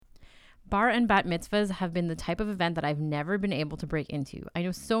Bar and bat mitzvahs have been the type of event that I've never been able to break into. I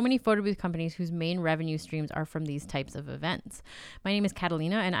know so many photo booth companies whose main revenue streams are from these types of events. My name is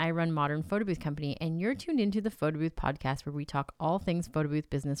Catalina and I run Modern Photo Booth Company, and you're tuned into the Photo Booth Podcast, where we talk all things photo booth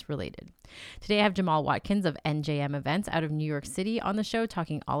business related. Today I have Jamal Watkins of NJM Events out of New York City on the show,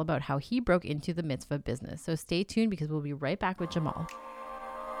 talking all about how he broke into the mitzvah business. So stay tuned because we'll be right back with Jamal.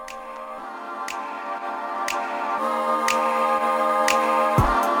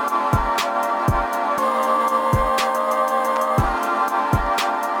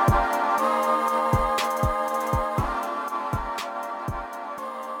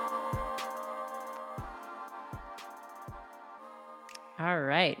 All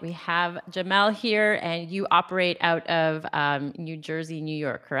right, we have Jamal here, and you operate out of New Jersey, New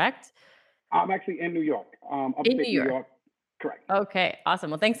York, correct? I'm actually in New York, In upstate New New York. York. Correct. Okay,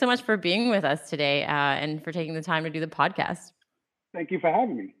 awesome. Well, thanks so much for being with us today and for taking the time to do the podcast. Thank you for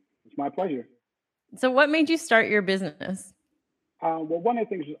having me. It's my pleasure. So, what made you start your business? Well, one of the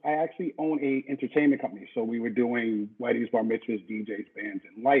things is I actually own a entertainment company, so we were doing weddings, bar mitzvahs, DJs, bands,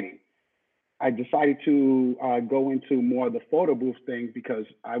 and lighting. I decided to go into more of the photo booth thing because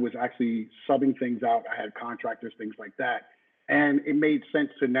I was actually subbing things out. I had contractors, things like that, and it made sense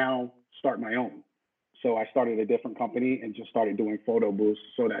to now start my own. So I started a different company and just started doing photo booths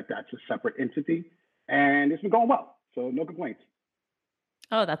so that that's a separate entity, and it's been going well. So no complaints.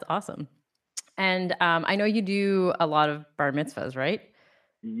 Oh, that's awesome. And I know you do a lot of bar mitzvahs, right?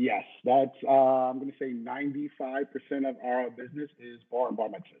 Yes, that's I'm going to say 95% of our business is bar and bar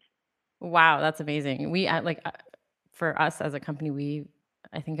mitzvahs. Wow, that's amazing. For us as a company,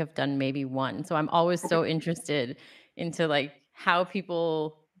 I think have done maybe one. So I'm always Okay. so interested into like how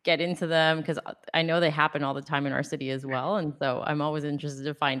people get into them, because I know they happen all the time in our city as well. And so I'm always interested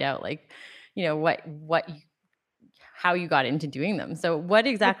to find out like, how you got into doing them. So what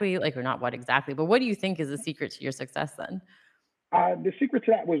exactly, like, or not what exactly, but what do you think is the secret to your success then? The secret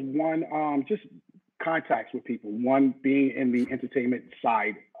to that was one, just contacts with people. One, being in the entertainment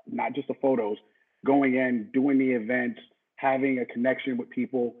side, not just the photos, going in, doing the events, having a connection with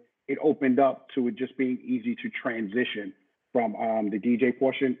people. It opened up to it just being easy to transition from the DJ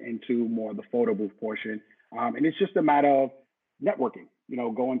portion into more of the photo booth portion. And it's just a matter of networking,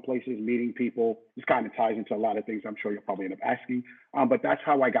 going places, meeting people. This kind of ties into a lot of things I'm sure you'll probably end up asking. But that's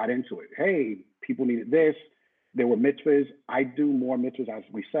how I got into it. Hey, people needed this. There were mitzvahs. I do more mitzvahs, as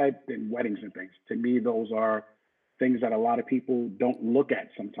we said, than weddings and things. To me, those are things that a lot of people don't look at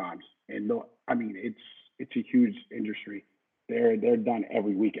sometimes. And I mean, it's a huge industry. They're done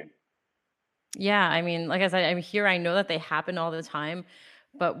every weekend. Yeah, I mean, like I said, I'm here. I know that they happen all the time,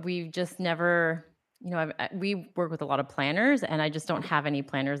 but we've just never, we work with a lot of planners, and I just don't Okay. have any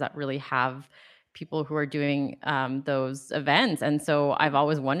planners that really have people who are doing those events. And so I've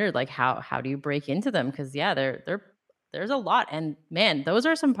always wondered, like, how do you break into them? Because yeah, there's a lot, and man, those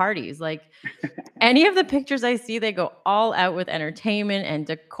are some parties. Like any of the pictures I see, they go all out with entertainment and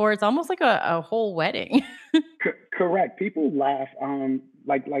decor. It's almost like a whole wedding. Correct. People laugh.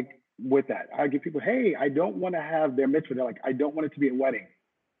 Like with that, I give people, hey, I don't want to have their mitzvah. They're like, I don't want it to be a wedding.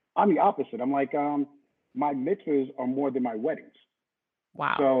 I'm the opposite. I'm like, my mitzvahs are more than my weddings.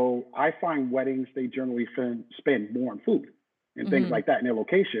 Wow. So I find weddings, they generally spend more on food and things Hmm. like that in their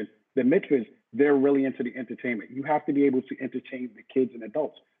location. The mitzvahs, they're really into the entertainment. You have to be able to entertain the kids and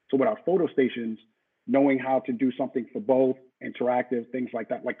adults. So with our photo stations, knowing how to do something for both, interactive, things like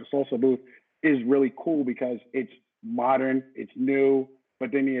that, like the salsa booth, is really cool because it's modern, it's new,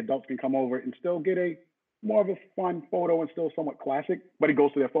 but then the adults can come over and still get a more of a fun photo and still somewhat classic, but it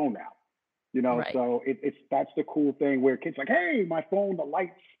goes to their phone now. Right. So it's that's the cool thing where kids like, hey, my phone, the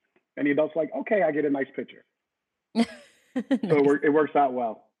lights, and the adults like, okay, I get a nice picture. So Nice. it works out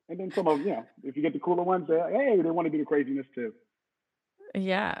well. And then some of if you get the cooler ones, they're like, hey, they want to do the craziness too.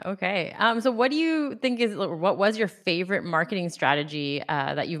 Yeah. Okay. So what do you think or what was your favorite marketing strategy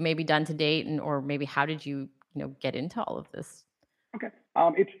that you've maybe done to date, and or maybe how did you get into all of this? Okay.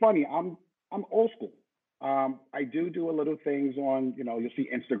 It's funny. I'm old school. I do a little things on, you'll see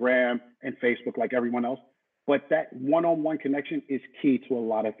Instagram and Facebook like everyone else, but that one-on-one connection is key to a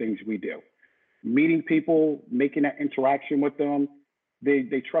lot of things we do. Meeting people, making that interaction with them,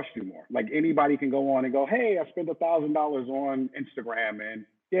 they trust you more. Like anybody can go on and go, hey, I spent $1,000 on Instagram, and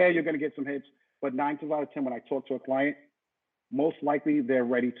yeah, you're gonna get some hits. But 9 times out of 10, when I talk to a client, most likely they're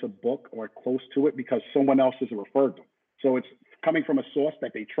ready to book or close to it because someone else has referred them. So it's coming from a source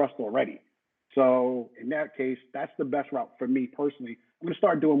that they trust already. So in that case, that's the best route for me personally. I'm going to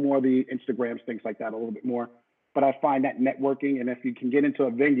start doing more of the Instagrams, things like that, a little bit more. But I find that networking, and if you can get into a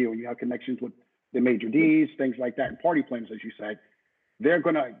venue and you have connections with the major Ds, things like that, and party plans, as you said, they're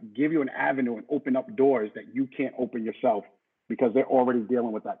going to give you an avenue and open up doors that you can't open yourself because they're already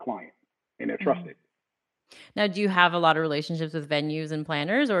dealing with that client and they're Mhm. trusted. Now, do you have a lot of relationships with venues and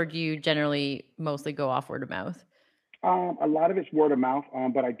planners, or do you generally mostly go off word of mouth? A lot of it's word of mouth,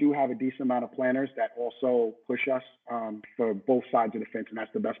 but I do have a decent amount of planners that also push us for both sides of the fence, and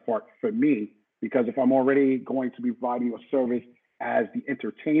that's the best part for me because if I'm already going to be providing you a service as the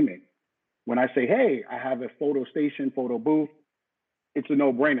entertainment, when I say, "Hey, I have a photo station, photo booth," it's a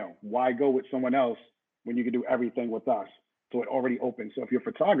no-brainer. Why go with someone else when you can do everything with us? So it already opens. So if you're a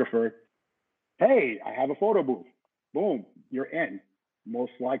photographer, hey, I have a photo booth. Boom, you're in,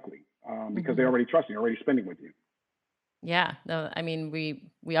 most likely, because they Mhm. already trust you, already spending with you. Yeah, no, I mean,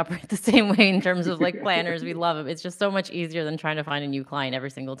 we operate the same way in terms of like planners. We love them. It's just so much easier than trying to find a new client every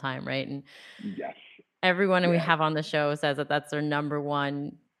single time, right? And Yes, everyone we yes, have on the show says that that's their number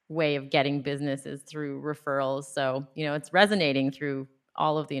one way of getting business is through referrals. So, it's resonating through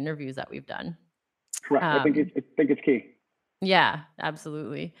all of the interviews that we've done. correct. Um, I think it's key. yeah,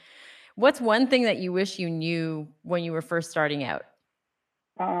 absolutely. What's one thing that you wish you knew when you were first starting out?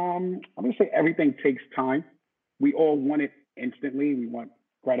 I'm gonna say everything takes time. We all want it instantly. We want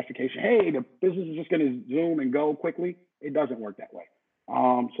gratification. Hey, the business is just gonna zoom and go quickly. It doesn't work that way.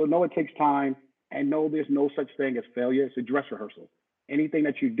 So know it takes time, and know there's no such thing as failure. It's a dress rehearsal. Anything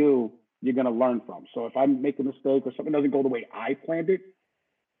that you do, you're gonna learn from. So if I make a mistake or something doesn't go the way I planned it,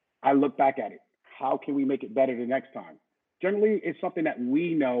 I look back at it. How can we make it better the next time? Generally, it's something that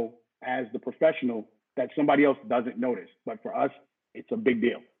we know as the professional that somebody else doesn't notice. But for us, it's a big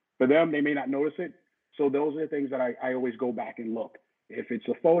deal. For them, they may not notice it. So those are the things that I always go back and look. If it's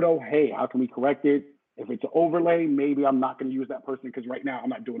a photo, hey, how can we correct it? If it's an overlay, maybe I'm not going to use that person because right now I'm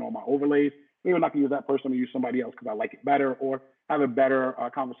not doing all my overlays. Maybe I'm not going to use that person. I'm going to use somebody else because I like it better or have a better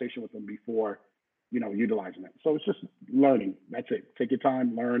conversation with them before, utilizing it. So it's just learning. That's it. Take your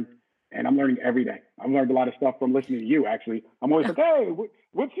time, learn. And I'm learning every day. I've learned a lot of stuff from listening to you, actually. I'm always like, hey,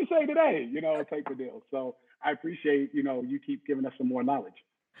 what'd you say today? Type of deal. So I appreciate, you keep giving us some more knowledge.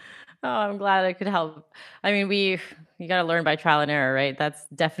 Oh, I'm glad I could help. I mean, you got to learn by trial and error, right? That's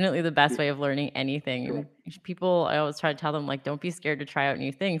definitely the best Yeah, way of learning anything. And correct. people, I always try to tell them like, don't be scared to try out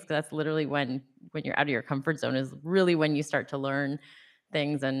new things because that's literally when you're out of your comfort zone is really when you start to learn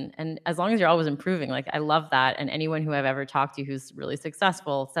things. And as long as you're always improving, like I love that. And anyone who I've ever talked to who's really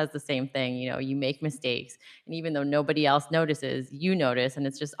successful says the same thing. You make mistakes, and even though nobody else notices, you notice, and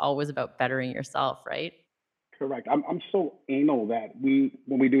it's just always about bettering yourself, right? Correct. I'm so anal that when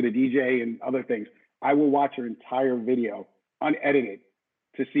we do the DJ and other things, I will watch your entire video unedited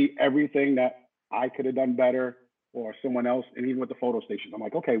to see everything that I could have done better or someone else, and even with the photo station. I'm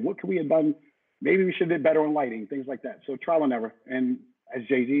like, okay, what could we have done? Maybe we should have did better on lighting, things like that. So trial and error. And as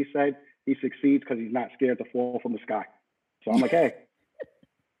Jay-Z said, he succeeds because he's not scared to fall from the sky. So I'm like, hey,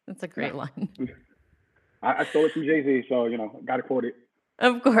 That's a great line. I stole it from Jay-Z, so got to quote it.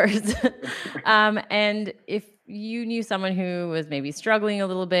 Of course. And if you knew someone who was maybe struggling a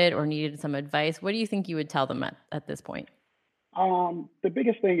little bit or needed some advice, what do you think you would tell them at this point? The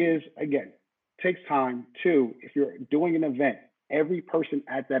biggest thing is, again, takes time. Two, if you're doing an event, every person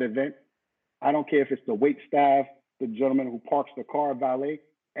at that event, I don't care if it's the wait staff, the gentleman who parks the car, valet,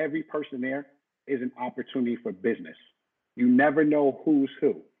 every person there is an opportunity for business. You never know who's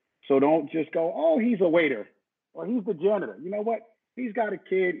who. So don't just go, oh, he's a waiter or he's the janitor. You know what? He's got a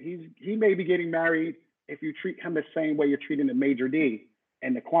kid. He may be getting married. If you treat him the same way you're treating the major D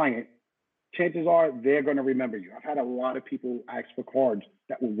and the client, chances are they're going to remember you. I've had a lot of people ask for cards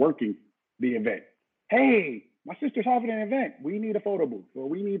that were working the event. Hey, my sister's having an event. We need a photo booth or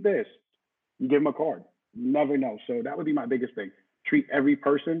we need this. You give them a card. You never know. So that would be my biggest thing. Treat every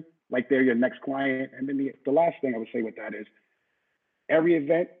person like they're your next client. And then the last thing I would say with that is every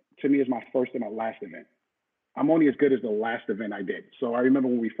event to me is my first and my last event. I'm only as good as the last event I did. So I remember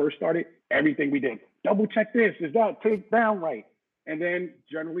when we first started, everything we did, double check this, is that take down right? And then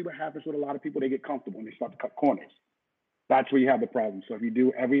generally what happens with a lot of people, they get comfortable and they start to cut corners. That's where you have the problem. So if you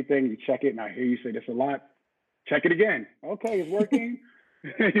do everything, you check it, and I hear you say this a lot, check it again. Okay, it's working.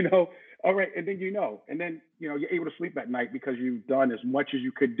 All right, and then and then you're able to sleep at night because you've done as much as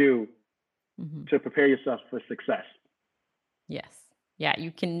you could do Mhm. to prepare yourself for success. Yes. Yeah,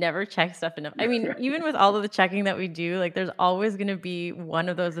 you can never check stuff enough. I mean, even with all of the checking that we do, like there's always going to be one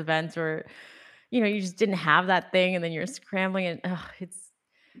of those events where, you just didn't have that thing and then you're scrambling and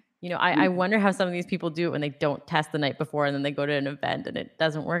I we wonder how some of these people do it when they don't test the night before and then they go to an event and it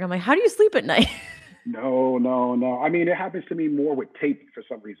doesn't work. I'm like, how do you sleep at night? No, no, no. I mean, it happens to me more with tape for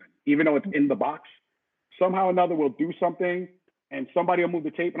some reason. Even though it's in the box, somehow or another we'll do something, and somebody will move the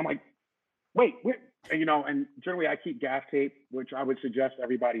tape, and I'm like, wait, And and generally I keep gaff tape, which I would suggest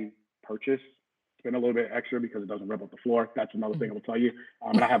everybody purchase. Spend a little bit extra because it doesn't rip up the floor. That's another thing I will tell you.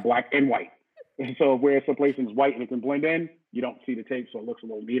 And I have black and white. So where some places white and it can blend in, you don't see the tape, so it looks a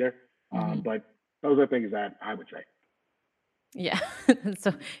little neater. Hmm. But those are things that I would say. Yeah. So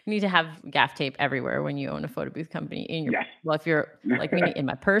you need to have gaff tape everywhere when you own a photo booth company in your, Yes. well, if you're like me, in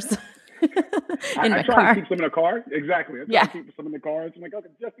my purse, in I my try to car. keep some in the car. Exactly. I try to Yeah. keep some in the car. It's like, okay,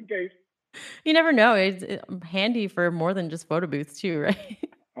 just in case. You never know. It's handy for more than just photo booths too, right?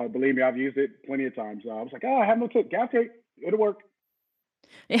 Believe me, I've used it plenty of times. I was like, oh, I have no tape. Gaff tape. It'll work.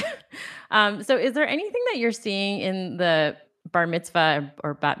 Yeah. So is there anything that you're seeing in the bar mitzvah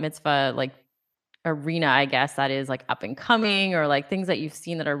or bat mitzvah like arena, I guess, that is like up and coming, or like things that you've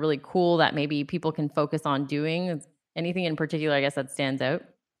seen that are really cool that maybe people can focus on doing? Anything in particular, I guess, that stands out?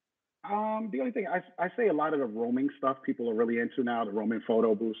 The only thing I say a lot of the roaming stuff people are really into now, the roaming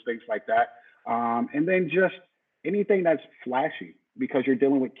photo booths, things like that. And then just anything that's flashy because you're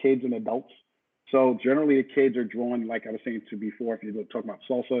dealing with kids and adults. So generally the kids are drawn, like I was saying to before, if you're talking about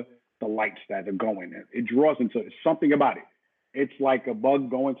salsa, the lights that are going. It draws into it's something about it. It's like a bug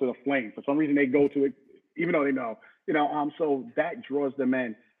going to the flame. For some reason they go to it, even though they know, so that draws them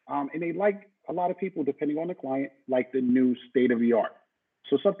in. And they like a lot of people, depending on the client, like the new state of the art.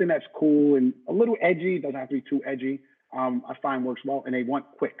 So something that's cool and a little edgy, doesn't have to be too edgy, I find works well. And they want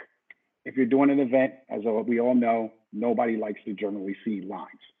quick. If you're doing an event, as we all know, nobody likes to generally see lines.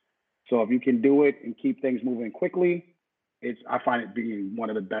 So if you can do it and keep things moving quickly, I find it being one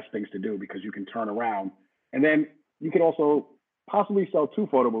of the best things to do because you can turn around. And then you could also possibly sell two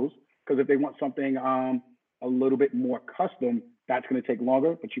photo booths because if they want something a little bit more custom, that's going to take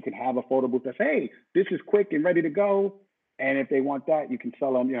longer. But you can have a photo booth that's, hey, this is quick and ready to go. And if they want that, you can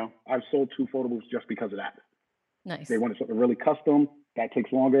sell them. I've sold two photo booths just because of that. They Nice. wanted something really custom that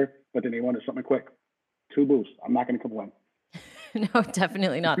takes longer, but then they wanted something quick. Two booths. I'm not going to complain. No,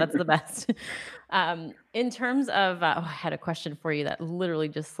 definitely not. That's the best. In terms of, I had a question for you that literally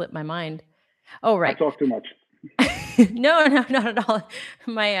just slipped my mind. Oh, I right. talk too much. No, no, not at all.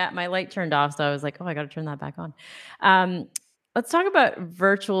 My light turned off, so I was like, "Oh, I gotta turn that back on." Um, let's talk about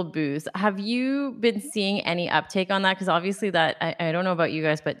virtual booths. Have you been seeing any uptake on that? Because obviously that I don't know about you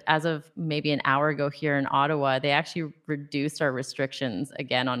guys, but as of maybe an hour ago here in Ottawa, they actually reduced our restrictions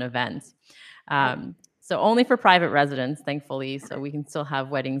again on events. Oh, So only for private residents, thankfully, so okay. we can still have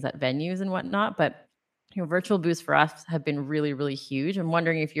weddings at venues and whatnot. But virtual booths for us have been really, really huge. I'm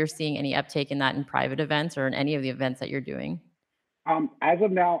wondering if you're seeing any uptake in that in private events or in any of the events that you're doing. As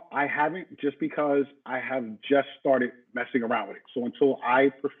of now, I haven't just because I have just started messing around with it. So until I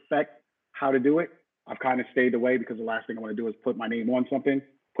perfect how to do it, I've kind of stayed away because the last thing I want to do is put my name on something,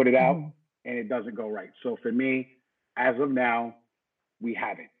 put it out, Mhm. and it doesn't go right. So for me, as of now, we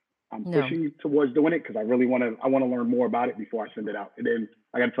haven't. I'm No. pushing towards doing it because I really want to. I want to learn more about it before I send it out, and then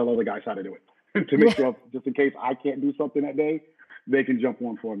I got to tell other guys how to do it to make Yeah. sure, just in case I can't do something that day, they can jump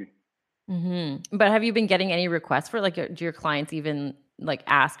on for me. But have you been getting any requests for like, do your clients even like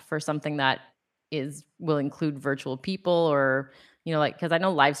ask for something that will include virtual people or, like, because I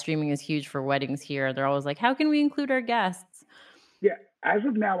know live streaming is huge for weddings here. They're always like, how can we include our guests? Yeah, as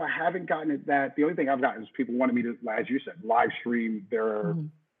of now, I haven't gotten it. That the only thing I've gotten is people wanting me to, as you said, live stream their Mhm.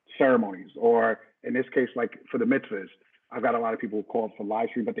 ceremonies, or in this case, like for the mitzvahs, I've got a lot of people who call for live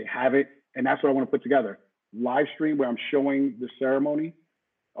stream, but they have it, and that's what I want to put together: live stream where I'm showing the ceremony,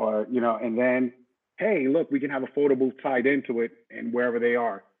 or and then hey, look, we can have a photo booth tied into it, and wherever they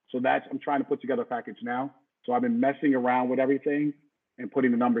are. So that's I'm trying to put together a package now. So I've been messing around with everything and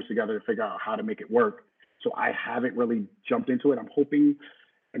putting the numbers together to figure out how to make it work. So I haven't really jumped into it. I'm hoping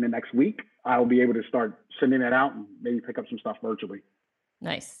in the next week I'll be able to start sending that out and maybe pick up some stuff virtually.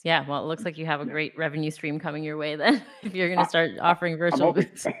 Nice. Yeah. Well, it looks like you have a Yeah, great revenue stream coming your way then if you're going to I, start I, offering I'm virtual hoping.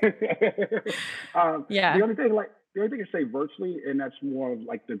 booths. The Yeah. only thing, I say virtually, and that's more of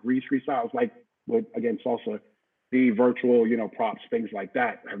like the grease styles, like with again salsa, the virtual, props, things like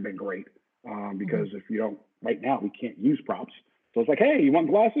that have been great. Mhm. Because if you don't, right now we can't use props, so it's like, hey, you want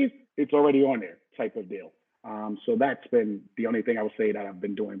glasses? It's already on there, type of deal. So that's been the only thing I would say that I've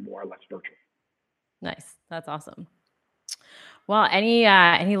been doing more or less virtual. Nice. That's awesome. Well, any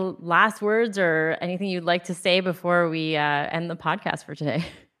last words or anything you'd like to say before we end the podcast for today?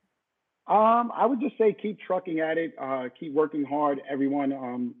 I would just say keep trucking at it, keep working hard.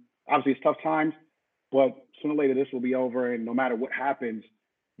 Everyone, obviously it's tough times, but sooner or later this will be over, and no matter what happens,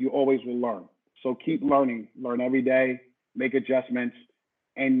 you always will learn. So keep learning, learn every day, make adjustments,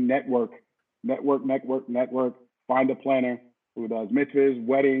 and network. Find a planner who does mitzvahs,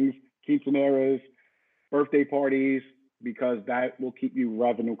 weddings, quinceaneras, birthday parties, because that will keep you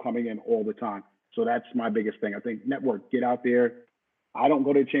revenue coming in all the time. So that's my biggest thing. I think network, get out there. I don't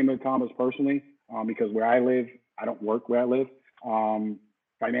go to the Chamber of Commerce personally because where I live, I don't work where I live.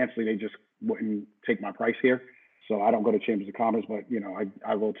 Financially, they just wouldn't take my price here. So I don't go to Chambers of Commerce, but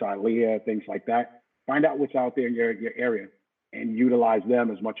I go to ILEA, things like that. Find out what's out there in your area and utilize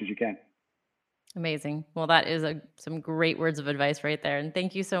them as much as you can. Amazing. Well, that is some great words of advice right there. And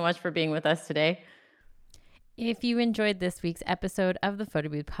thank you so much for being with us today. If you enjoyed this week's episode of the Photo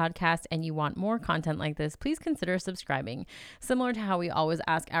Booth podcast and you want more content like this, please consider subscribing. Similar to how we always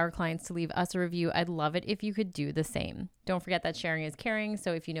ask our clients to leave us a review, I'd love it if you could do the same. Don't forget that sharing is caring,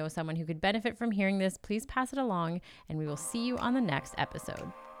 so if you know someone who could benefit from hearing this, please pass it along, and we will see you on the next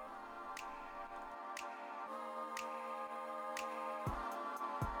episode.